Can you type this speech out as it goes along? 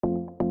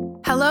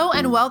Hello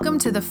and welcome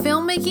to the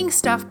Filmmaking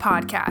Stuff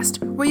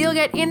podcast, where you'll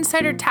get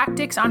insider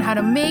tactics on how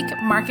to make,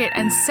 market,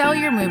 and sell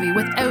your movie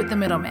without the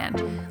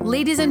middleman.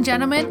 Ladies and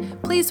gentlemen,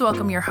 please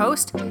welcome your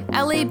host,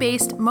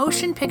 LA-based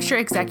motion picture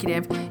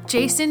executive,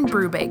 Jason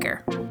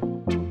Brubaker.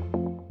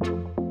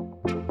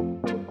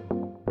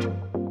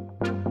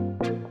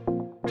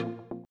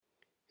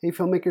 Hey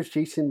filmmakers,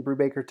 Jason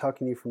Brubaker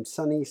talking to you from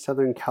sunny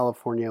Southern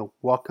California.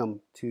 Welcome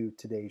to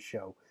today's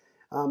show.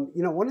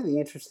 One of the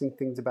interesting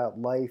things about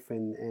life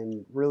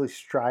and really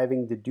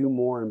striving to do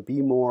more and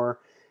be more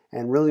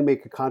and really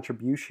make a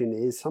contribution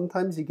is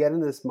sometimes you get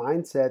in this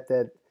mindset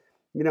that,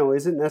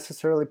 isn't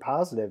necessarily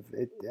positive.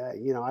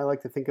 I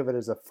like to think of it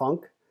as a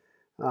funk.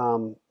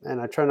 And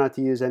I try not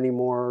to use any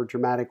more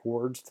dramatic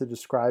words to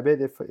describe it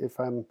if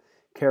I'm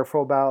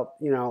careful about,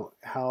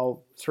 how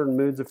certain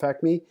moods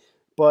affect me.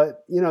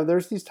 But,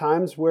 there's these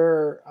times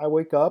where I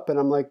wake up and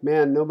I'm like,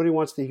 man, nobody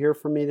wants to hear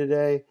from me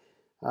today.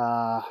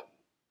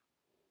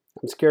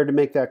 I'm scared to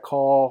make that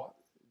call.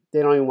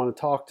 They don't even want to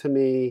talk to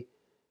me.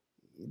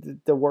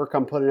 The work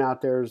I'm putting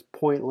out there is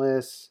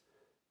pointless.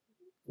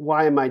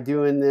 Why am I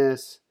doing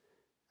this?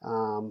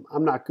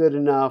 I'm not good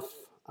enough.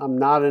 I'm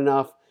not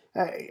enough.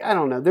 I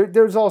don't know.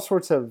 There's all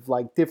sorts of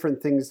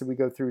different things that we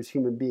go through as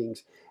human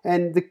beings.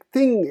 And the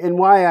thing and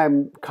why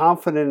I'm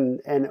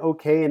confident and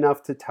okay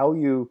enough to tell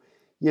you,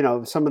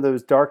 some of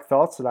those dark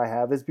thoughts that I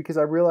have is because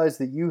I realize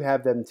that you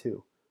have them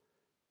too.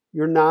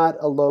 You're not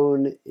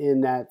alone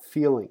in that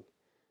feeling.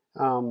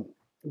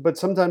 But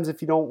sometimes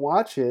if you don't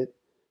watch it,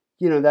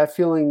 that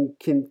feeling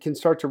can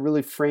start to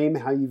really frame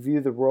how you view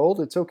the world.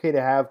 It's okay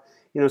to have,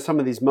 some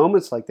of these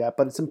moments like that,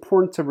 but it's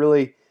important to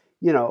really,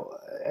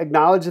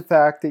 acknowledge the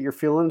fact that you're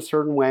feeling a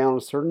certain way on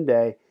a certain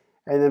day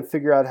and then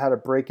figure out how to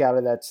break out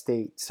of that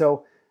state.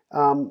 So,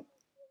 when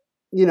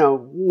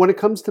it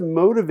comes to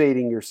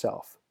motivating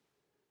yourself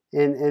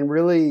and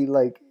really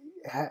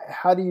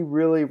how do you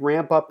really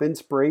ramp up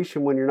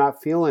inspiration when you're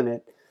not feeling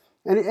it?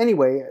 And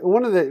anyway,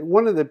 one of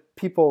the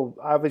people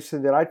obviously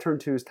that I turn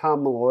to is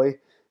Tom Malloy.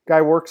 Guy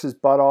works his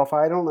butt off.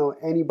 I don't know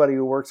anybody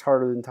who works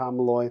harder than Tom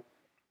Malloy.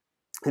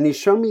 And he's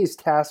shown me his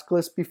task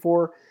list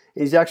before.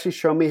 And he's actually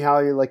shown me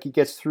how he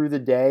gets through the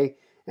day.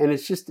 And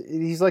it's just,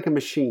 he's like a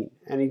machine.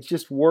 And he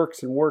just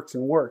works and works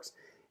and works.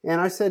 And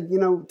I said,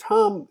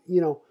 Tom,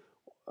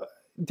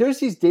 there's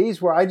these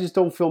days where I just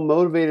don't feel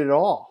motivated at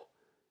all.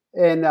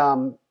 And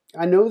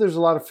I know there's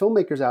a lot of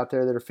filmmakers out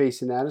there that are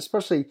facing that,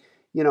 especially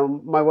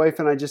my wife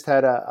and I just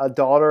had a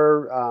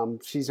daughter.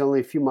 She's only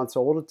a few months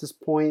old at this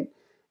point.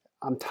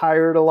 I'm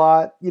tired a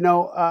lot.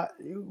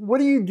 What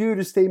do you do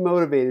to stay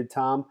motivated,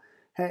 Tom?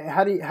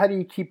 How do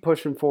you keep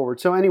pushing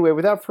forward? So anyway,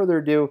 without further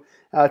ado,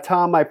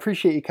 Tom, I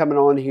appreciate you coming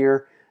on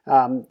here.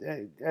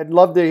 I'd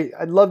love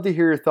to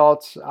hear your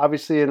thoughts,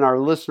 obviously, and our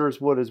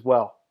listeners would as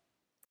well.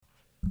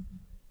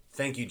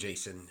 Thank you,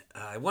 Jason.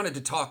 I wanted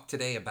to talk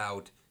today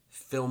about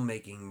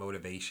filmmaking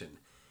motivation,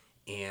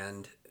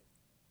 and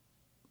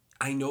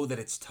I know that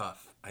it's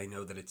tough. I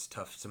know that it's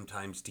tough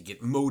sometimes to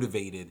get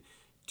motivated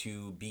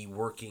to be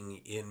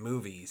working in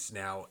movies.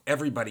 Now,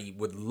 everybody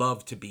would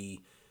love to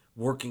be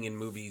working in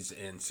movies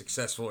and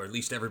successful, or at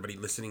least everybody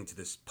listening to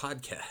this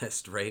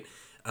podcast, right?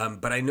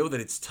 But I know that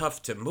it's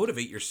tough to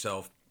motivate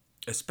yourself,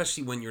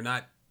 especially when you're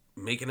not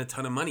making a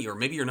ton of money, or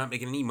maybe you're not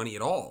making any money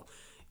at all.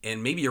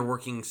 And maybe you're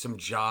working some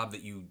job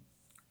that you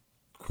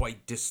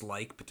quite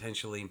dislike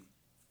potentially,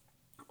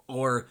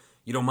 or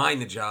you don't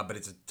mind the job, but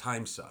it's a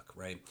time suck,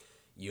 right?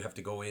 You have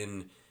to go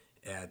in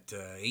at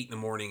 8 in the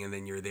morning and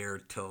then you're there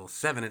till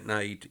 7 at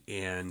night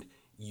and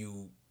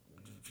you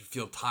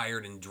feel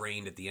tired and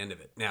drained at the end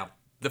of it. Now,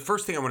 the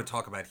first thing I want to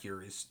talk about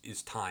here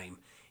is time,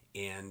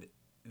 and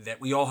that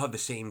we all have the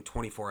same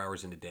 24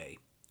 hours in a day,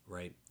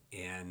 right?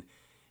 And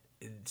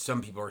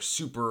some people are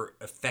super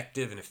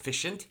effective and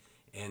efficient,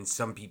 and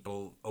some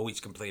people always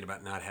complain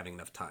about not having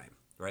enough time,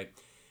 right?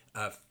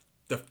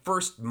 The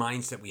first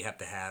mindset we have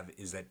to have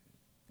is that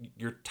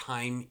your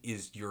time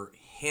is your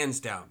hands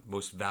down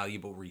most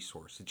valuable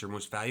resource. It's your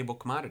most valuable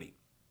commodity.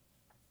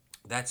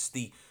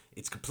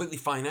 It's completely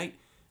finite.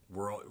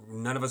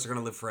 None of us are going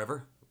to live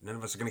forever. None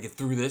of us are going to get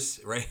through this,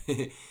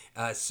 right?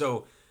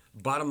 So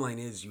bottom line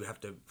is you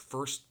have to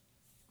first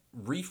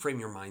reframe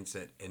your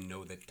mindset and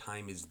know that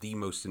time is the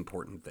most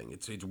important thing.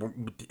 It's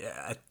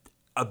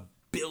a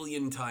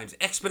billion times,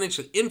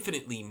 exponentially,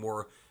 infinitely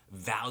more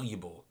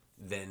valuable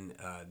than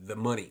the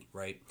money,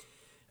 right?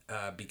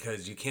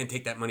 Because you can't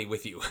take that money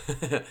with you.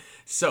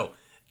 So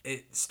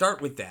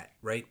start with that,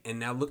 right? And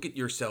now look at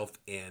yourself.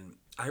 And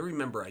I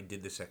remember I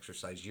did this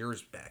exercise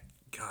years back.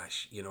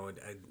 Gosh,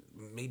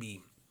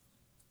 maybe,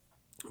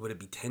 would it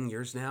be 10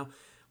 years now?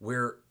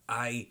 Where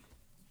I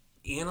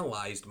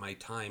analyzed my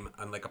time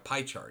on like a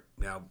pie chart.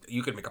 Now,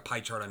 you could make a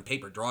pie chart on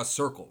paper, draw a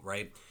circle,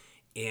 right?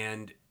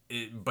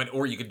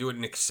 Or you could do it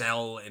in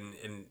Excel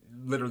and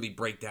literally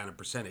break down a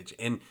percentage.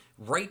 And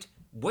write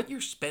what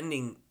you're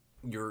spending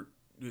your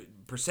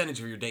percentage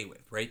of your day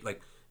with, right? Like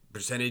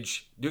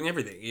percentage doing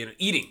everything,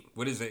 eating,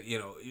 what is it,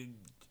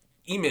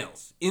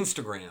 emails,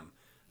 Instagram,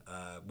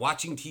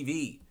 watching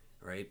TV,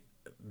 right?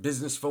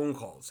 Business phone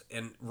calls,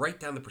 and write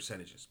down the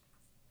percentages.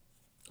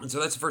 And so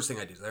that's the first thing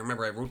I did. I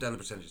remember I wrote down the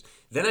percentages.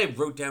 Then I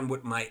wrote down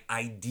what my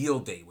ideal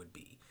day would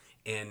be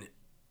and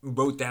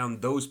wrote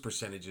down those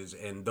percentages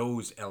and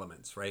those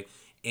elements, right?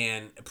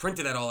 And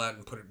printed that all out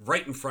and put it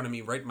right in front of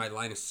me, right in my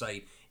line of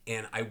sight.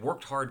 And I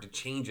worked hard to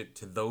change it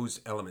to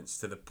those elements,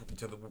 to the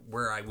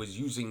where I was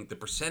using the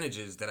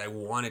percentages that I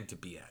wanted to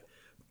be at.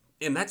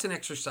 And that's an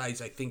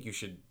exercise I think you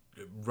should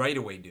right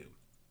away do.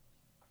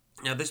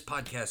 Now, this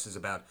podcast is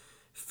about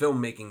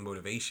filmmaking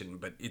motivation,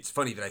 but it's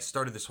funny that I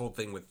started this whole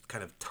thing with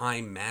kind of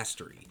time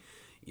mastery,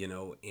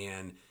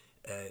 and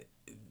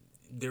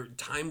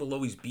time will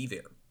always be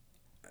there.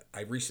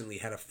 I recently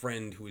had a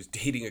friend who was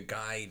dating a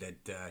guy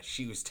that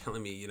she was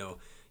telling me,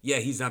 yeah,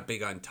 he's not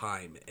big on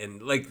time.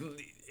 And like,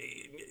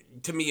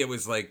 to me, it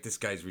was like, this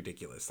guy's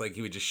ridiculous. Like,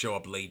 he would just show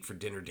up late for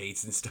dinner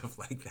dates and stuff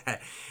like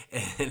that.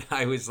 And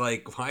I was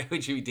like, why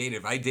would you be dating?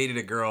 If I dated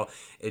a girl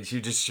and she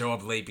would just show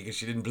up late because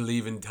she didn't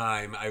believe in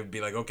time, I would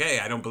be like, okay,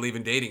 I don't believe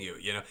in dating you.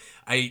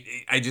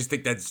 I just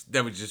think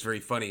that was just very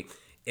funny.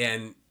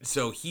 And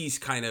so he's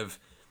kind of,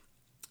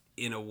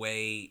 in a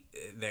way,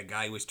 that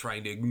guy was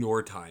trying to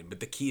ignore time,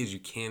 but the key is you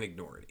can't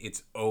ignore it.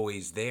 It's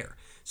always there.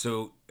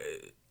 So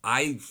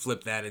I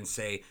flip that and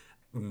say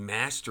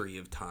mastery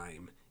of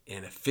time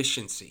and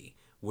efficiency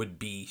would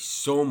be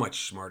so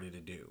much smarter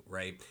to do,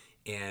 right?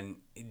 And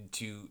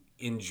to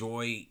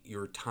enjoy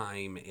your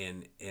time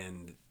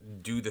and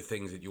do the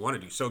things that you want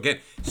to do. So again,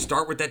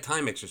 start with that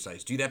time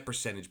exercise. Do that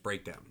percentage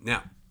breakdown.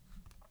 Now,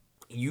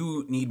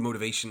 you need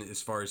motivation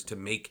as far as to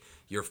make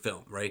your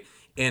film, right?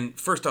 And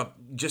first off,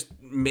 just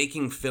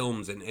making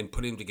films and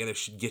putting them together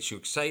should get you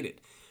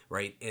excited,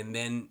 right? And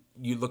then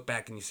you look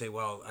back and you say,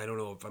 well, I don't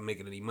know if I'm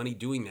making any money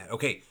doing that.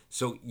 Okay,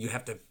 so you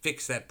have to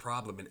fix that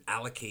problem and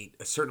allocate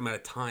a certain amount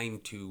of time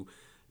to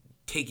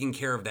taking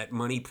care of that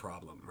money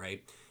problem,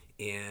 right?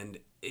 And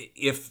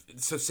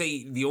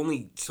say the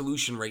only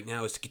solution right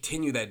now is to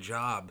continue that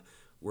job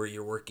where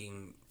you're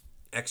working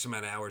X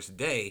amount of hours a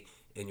day,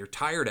 and you're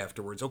tired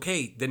afterwards,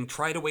 okay, then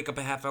try to wake up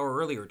a half hour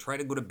earlier. Try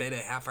to go to bed a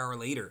half hour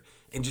later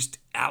and just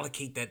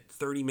allocate that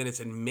 30 minutes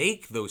and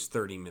make those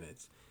 30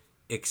 minutes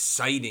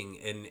exciting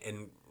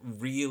and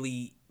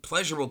really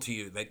pleasurable to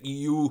you, that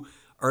you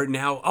are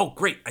now, oh,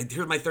 great,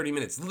 here's my 30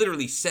 minutes.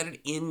 Literally set it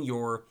in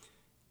your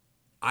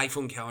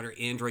iPhone calendar,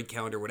 Android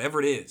calendar,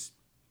 whatever it is,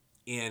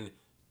 and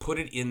put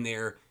it in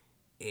there,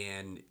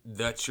 and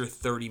that's your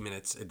 30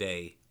 minutes a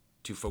day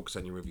to focus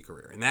on your movie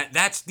career. And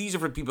these are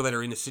for people that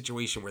are in a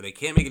situation where they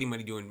can't make any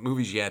money doing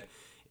movies yet,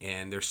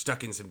 and they're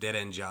stuck in some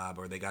dead-end job,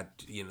 or they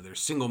got, they're a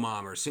single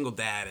mom or a single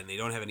dad and they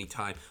don't have any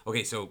time.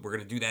 Okay, so we're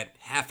going to do that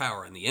half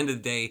hour in the end of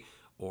the day,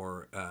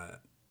 or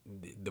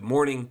the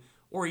morning,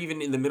 or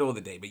even in the middle of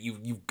the day. But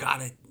you've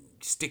got to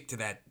stick to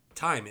that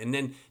time, and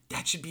then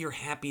that should be your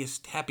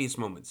happiest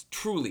moments,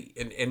 truly,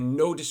 and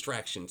no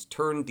distractions.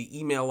 Turn the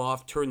email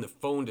off, turn the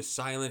phone to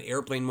silent,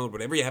 airplane mode,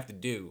 whatever you have to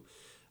do,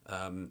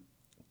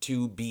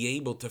 to be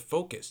able to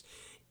focus,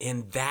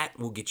 and that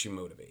will get you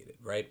motivated,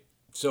 right?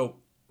 So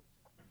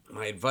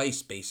my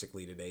advice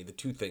basically today, the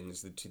two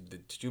things, the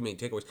two main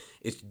takeaways,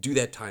 is to do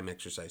that time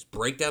exercise.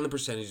 Break down the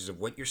percentages of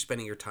what you're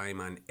spending your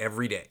time on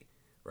every day,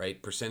 right?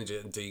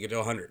 Percentages until you get to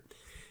 100.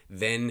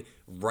 Then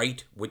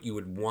write what you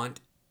would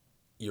want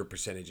your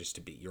percentages to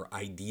be, your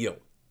ideal,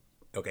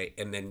 okay?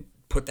 And then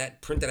print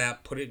it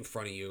out, put it in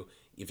front of you.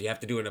 If you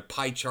have to do it in a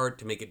pie chart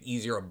to make it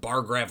easier, a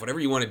bar graph, whatever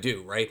you want to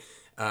do, right?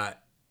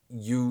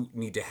 You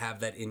need to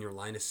have that in your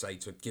line of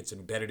sight so it gets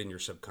embedded in your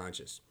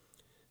subconscious.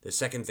 The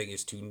second thing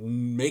is to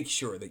make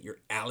sure that you're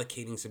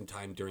allocating some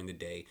time during the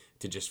day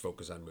to just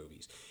focus on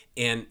movies.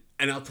 And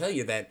I'll tell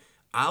you that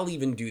I'll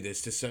even do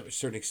this to a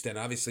certain extent.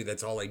 Obviously,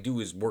 that's all I do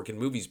is work in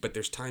movies, but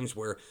there's times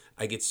where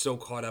I get so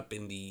caught up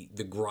in the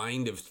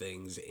grind of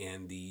things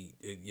and the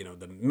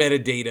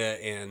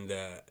metadata and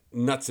the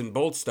nuts and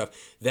bolts stuff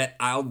that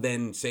I'll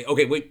then say,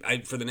 okay,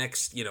 wait, for the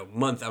next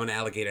month, I'm going to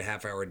allocate a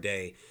half hour a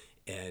day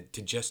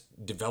to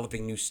just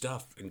developing new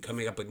stuff and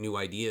coming up with new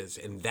ideas.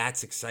 And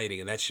that's exciting,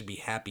 and that should be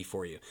happy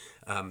for you.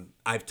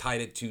 I've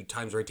tied it to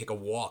times where I take a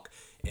walk,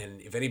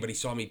 and if anybody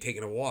saw me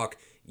taking a walk,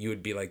 you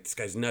would be like, this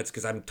guy's nuts,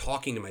 because I'm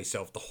talking to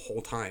myself the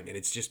whole time, and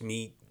it's just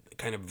me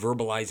kind of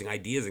verbalizing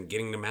ideas and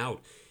getting them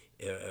out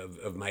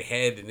of my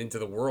head and into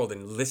the world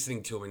and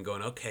listening to them and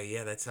going, okay,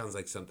 yeah, that sounds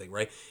like something,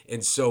 right?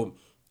 And so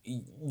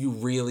you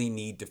really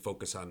need to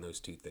focus on those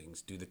two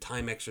things. Do the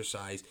time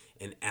exercise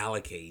and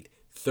allocate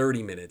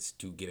 30 minutes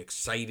to get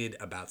excited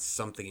about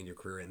something in your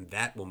career, and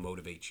that will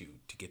motivate you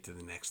to get to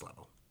the next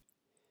level.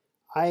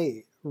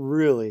 I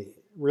really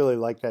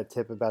like that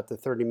tip about the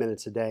 30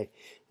 minutes a day.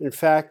 In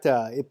fact,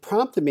 it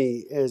prompted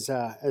me as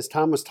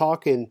Tom was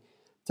talking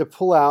to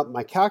pull out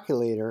my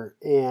calculator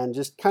and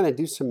just kind of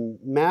do some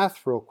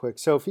math real quick.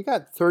 So if you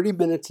got 30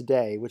 minutes a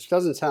day, which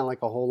doesn't sound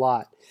like a whole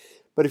lot,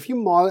 but if you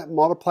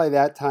multiply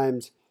that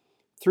times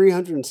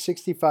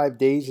 365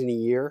 days in a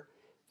year,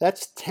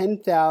 that's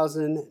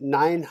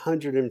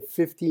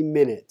 10,950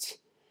 minutes.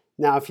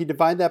 Now, if you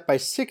divide that by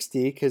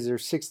 60, because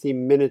there's 60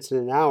 minutes in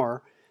an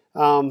hour,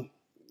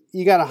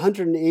 you got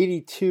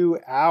 182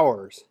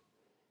 hours.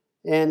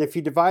 And if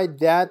you divide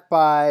that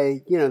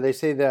by, they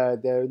say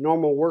the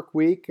normal work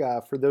week,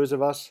 for those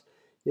of us,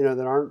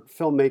 that aren't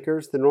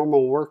filmmakers, the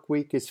normal work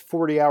week is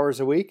 40 hours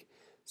a week.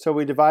 So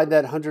we divide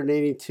that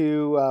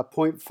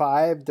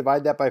 182.5,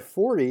 divide that by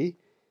 40,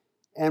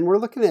 and we're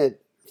looking at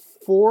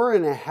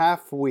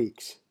 4.5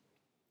 weeks.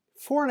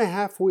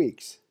 4.5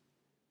 weeks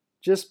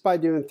just by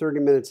doing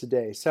 30 minutes a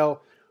day. So,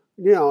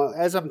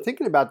 as I'm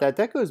thinking about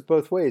that goes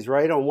both ways,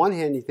 right? On one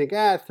hand, you think,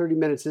 30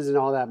 minutes isn't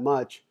all that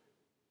much.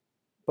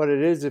 But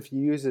it is if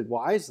you use it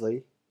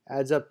wisely,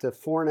 adds up to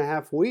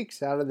 4.5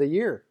 weeks out of the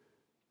year.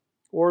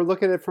 Or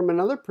look at it from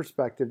another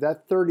perspective.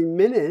 That 30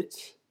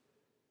 minutes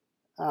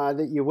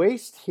that you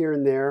waste here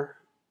and there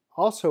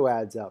also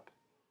adds up.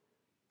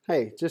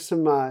 Hey, just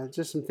some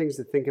things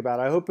to think about.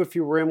 I hope if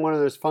you were in one of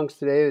those funks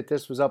today that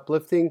this was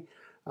uplifting.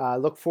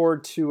 Look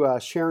forward to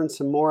sharing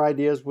some more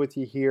ideas with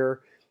you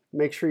here.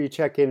 Make sure you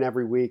check in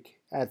every week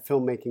at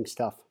Filmmaking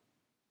Stuff.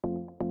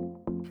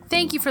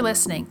 Thank you for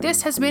listening.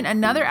 This has been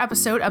another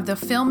episode of the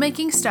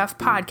Filmmaking Stuff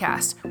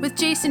podcast with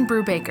Jason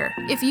Brubaker.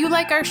 If you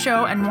like our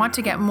show and want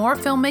to get more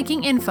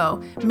filmmaking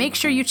info, make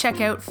sure you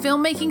check out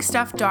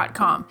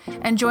filmmakingstuff.com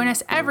and join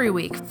us every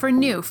week for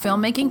new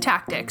filmmaking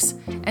tactics.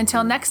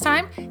 Until next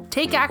time,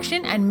 take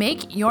action and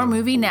make your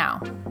movie now.